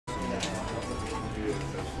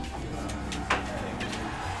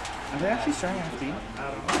Are they actually starting FD?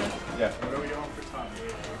 Yeah. What are we going for top?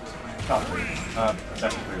 Top 3.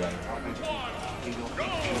 Best of 3 right.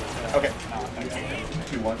 Okay.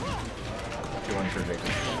 2-1. 2-1 for Jacob.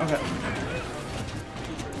 Okay.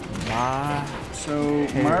 So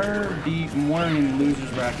Mar beat Warren in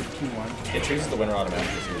losers bracket 2-1. It chooses the winner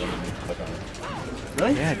automatically, so you don't even click on it.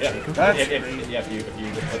 Really? Yeah, That's if you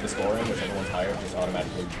just put the score in, whichever one's higher, just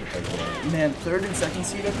automatically replace the winner. man, 3rd and 2nd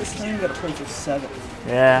seed at this time, you gotta play for 7th.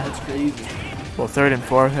 Yeah. That's crazy. Well, 3rd and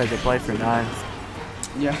 4th had to play for 9th.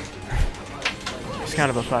 Yeah. It's kind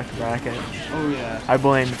of a fucked bracket. Oh yeah. I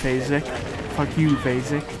blame Phasic. Fuck you,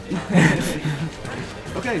 Phasic.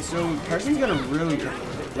 Okay, so Carson's got a really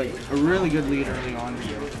good lead early on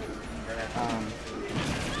here.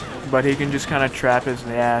 But he can just kind of trap his.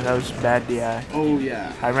 Yeah, that was bad DI. Oh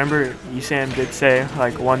yeah. I remember Esam did say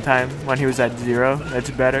like one time when he was at 0, it's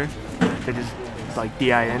better to just like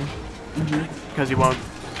DI in because he won't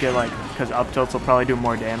get because up tilts will probably do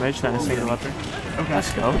more damage than a single upper. Okay.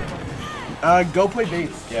 Let's go. Go play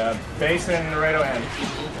base. Yeah, base and Laredo end.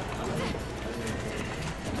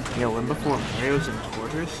 Yeah, when before Mario's in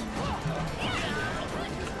quarters.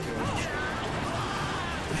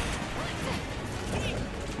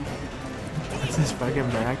 What's this fucking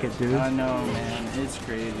bracket, dude? I know, man. It's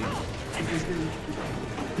crazy.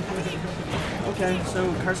 Okay,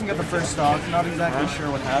 so Carson got the first stock. Not exactly sure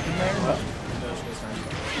what happened there, but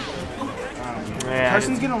Yeah,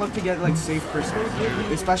 Carson's gonna look to get safe percent,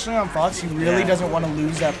 especially on Fox. He really doesn't want to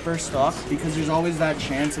lose that first stock because there's always that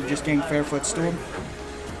chance of just getting fair footstooled.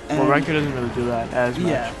 well, Ryker doesn't really do that as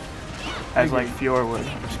much as like Fior would.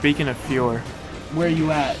 Speaking of Fior, where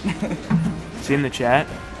you at? see in the chat?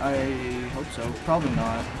 I hope so. Probably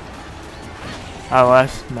not. Oh,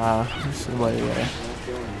 that's no. This is way there.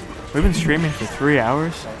 We've been streaming for 3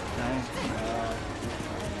 hours.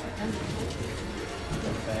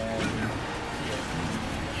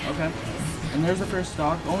 Okay. And there's the first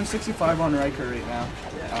stock. Only 65 on Ryker right now.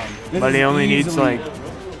 But he only needs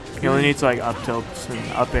up tilts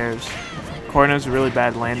and up airs. Corrin has really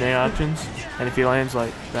bad landing options, and if he lands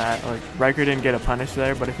like that, Ryker didn't get a punish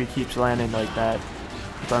there, but if he keeps landing like that,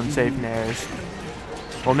 with unsafe nairs,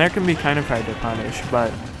 well, nair can be kind of hard to punish,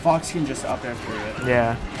 but Fox can just up air through it.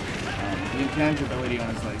 yeah. The intangibility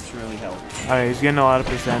on his legs really helps. Alright, he's getting a lot of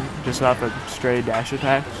percent just off of stray dash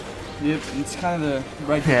attacks. Yep, it's kind of the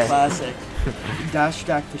Ryker classic. Dash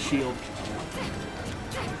stack to shield.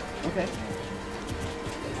 Okay.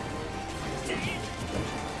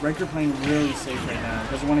 Ryker playing really safe right now.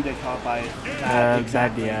 Doesn't want to get caught by that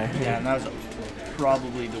bad DI. Yeah, and that was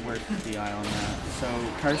probably the worst DI on that. So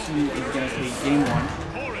Carson is going to take game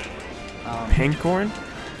 1. Pink Corrin?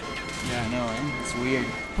 Yeah, I know, right? It's weird.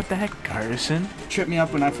 What the heck, Carson? Tripped me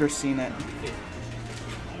up when I first seen it.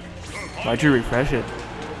 Why'd you refresh it?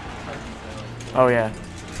 Oh yeah.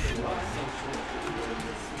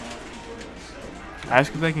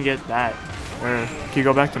 Ask if they can get that. Or can you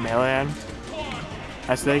go back to melee Adam?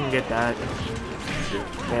 Ask if they can get that.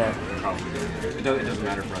 Yeah. It doesn't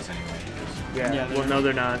matter for us anyway. Yeah. Well, no,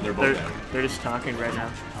 they're not. They're both they're just talking right now.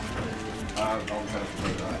 Oh.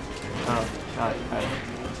 Alright.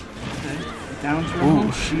 Okay. Down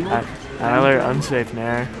throw, shield. Another unsafe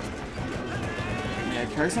nair. Yeah,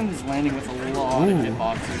 Carson's landing with a lot of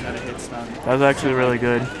hitboxes at a hit stun. That was actually really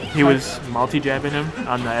good. He was multi-jabbing him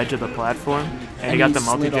on the edge of the platform, and he got the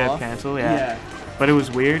multi-jab cancel. Yeah. But it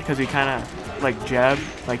was weird because he kind of jabbed,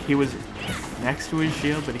 he was next to his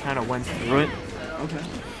shield, but he kind of went through it. Okay.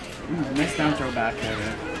 Ooh, nice down throw back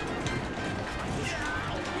there.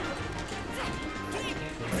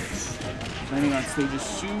 Landing on stage is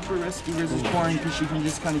super risky versus Corrin because she can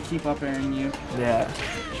just kind of keep up airing you. Yeah.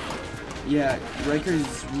 Yeah,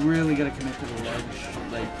 Ryker's really gonna commit to the ledge.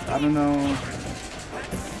 I don't know.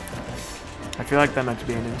 I feel like that meant to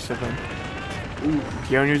be an instant. Ooh.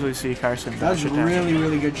 You don't usually see Carson. That was really,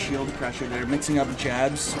 really good shield pressure there, mixing up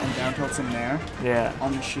jabs and down tilts in there. Yeah.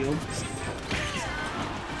 On the shield.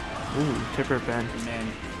 Ooh, tipper pen. Man,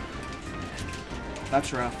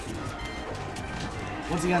 that's rough.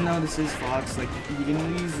 Once again, though, this is Fox. He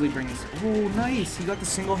can easily bring his. Oh, nice! He got the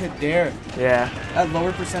single hit there. Yeah. At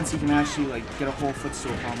lower percents, he can actually get a whole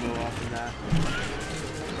footstool combo off of that.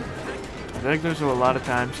 I feel like there's a lot of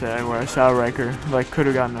times there where I saw Ryker could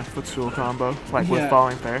have gotten a footstool combo with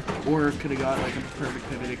falling fair. Or could have got a perfect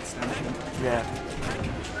pivot extension. Yeah.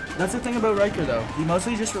 That's the thing about Ryker, though. He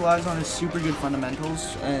mostly just relies on his super good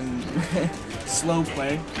fundamentals and slow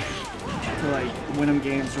play to win him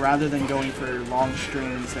games rather than going for long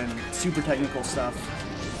strings and super technical stuff.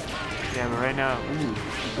 Yeah, but right now,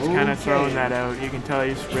 he's kind of throwing that out. You can tell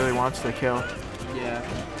he really wants the kill. Yeah.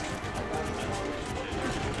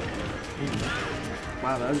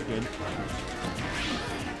 Wow, that was good.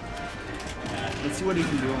 Let's see what he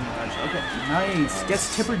can do on the ledge. Okay, nice.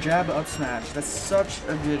 Gets tipper jab up smash. That's such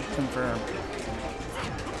a good confirm.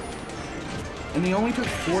 And he only took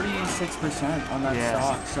 46% on that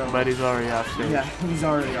stock, so... But he's already off stage. Yeah, he's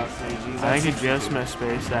already off stage. I think he just missed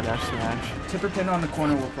space that F smash. Tipper pin on the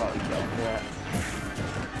corner will probably kill. Yeah.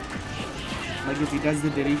 Like if he does the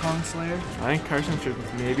Diddy Kong Slayer. I think Carson should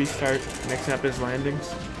maybe start mixing up his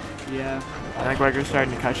landings. Yeah. I think Ryker's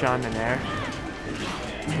starting to catch on in air.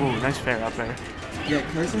 Ooh, nice fair up air. Yeah,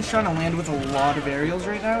 Carson's trying to land with a lot of aerials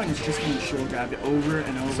right now, and it's just getting shield grabbed over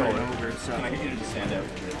and over and over. So. Can I get you to stand out?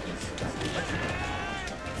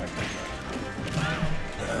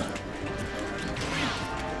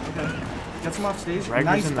 Okay. Gets him off stage. Ryker's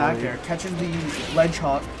nice in the back lead. air. Catches the ledge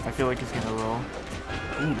hop. I feel like he's gonna roll.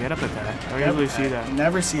 Ooh, get up attack. I don't usually see that.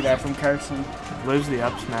 Never see that from Carson. Lives the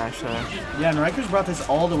up smash there. Yeah, and Ryker's brought this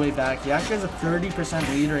all the way back. He actually has a 30%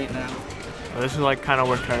 lead right now. Well, this is like kind of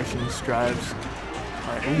where Carson strives.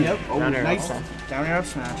 Right, ooh, Yep. Oh, down air nice. up. Down air up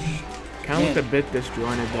smash. Kind of looked a bit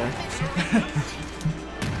disjointed there.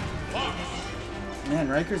 Man,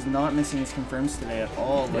 Ryker's not missing his confirms today at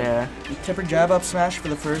all. Like, Yeah. Tipper jab up smash for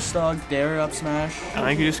the first stock, dare up smash. I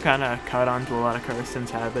think he just kind of caught on to a lot of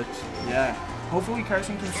Carson's habits. Yeah. Hopefully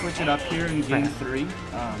Carson can switch it up here in game 3.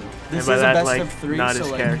 This by is a that, best like, of 3, not so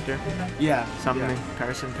his like, character. yeah. Something yeah.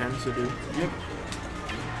 Carson tends to do. Yep.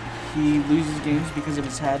 He loses games because of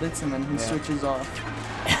his habits, and then he switches off.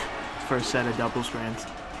 For a set of double strands.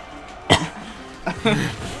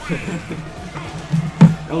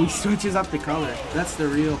 Oh, he switches up the color. That's the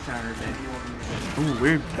real counter thing. Ooh,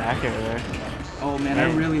 weird back air there. Oh man, I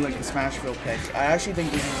really like the Smashville pick. I actually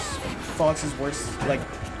think this is Fox's worst, like,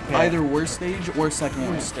 either worst stage or second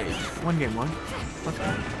worst stage. One game one. Let's go.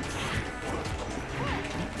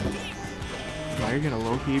 Why are you gonna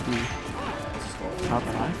low key be top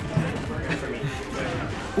 5?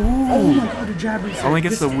 Ooh! Oh my god, the jab reset. Only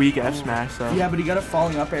gets the weak F smash though. Yeah, but he got a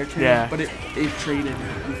falling up air too. Yeah. But it traded,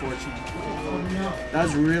 unfortunately. That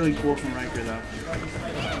was really cool from Ryker though.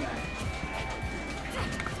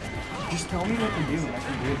 Just tell me what to do and I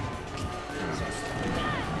can do it.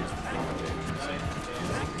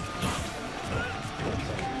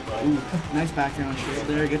 Ooh, nice background shield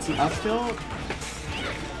there. Gets the up tilt.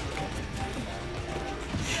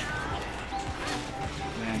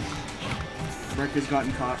 Man. Ryker's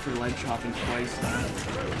gotten caught for ledge chopping twice now.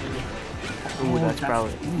 Ooh, that's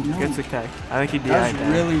probably. Ooh, gets the tech. I think he DI'd that. that.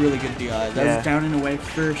 Was really, really good DI. That was down and away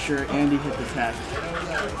for sure, and he hit the tech.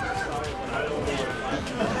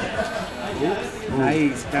 Ooh.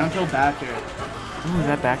 Nice. Down tilt back air. Ooh, is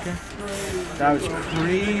that back air? That was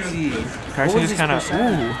crazy. Carson just kind of,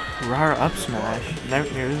 ooh, raw up smash. Never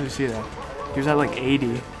usually see that. He was at like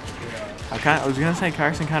 80. I was gonna say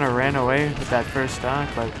Carson kind of ran away with that first stock,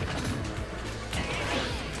 but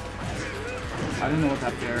I don't know what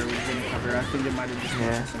that bear was going to cover. I think it might have just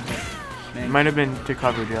been something. It might have been to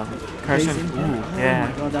cover Joe. Carson, ooh, yeah.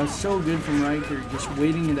 Oh my god, that was so good from Ryker, just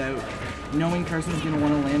waiting it out, knowing Carson's going to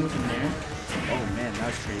want to land with him there. Oh man, that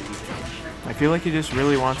was crazy. I feel like he just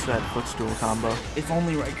really wants that footstool combo. If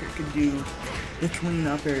only Ryker could do the twin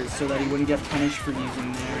up airs so that he wouldn't get punished for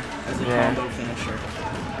using Nair as a combo finisher.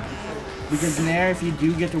 Because Nair, if you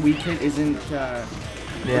do get the weak hit, isn't,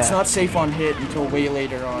 it's not safe on hit until way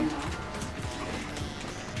later on.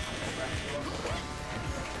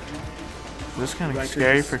 This is kind of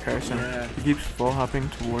scary for Carson. Yeah. He keeps full hopping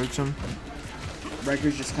towards him.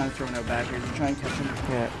 Ryker's just kind of throwing out back here to try and catch him.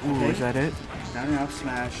 Yeah, ooh, is that it? Down and up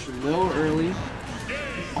smash, a little early.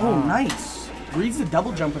 Oh, nice. Reads the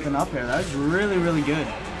double jump with an up air. That was really, really good.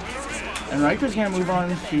 And Ryker's going to move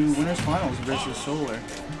on to winners finals versus Solar.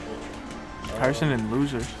 Carson and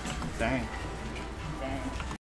losers. Dang.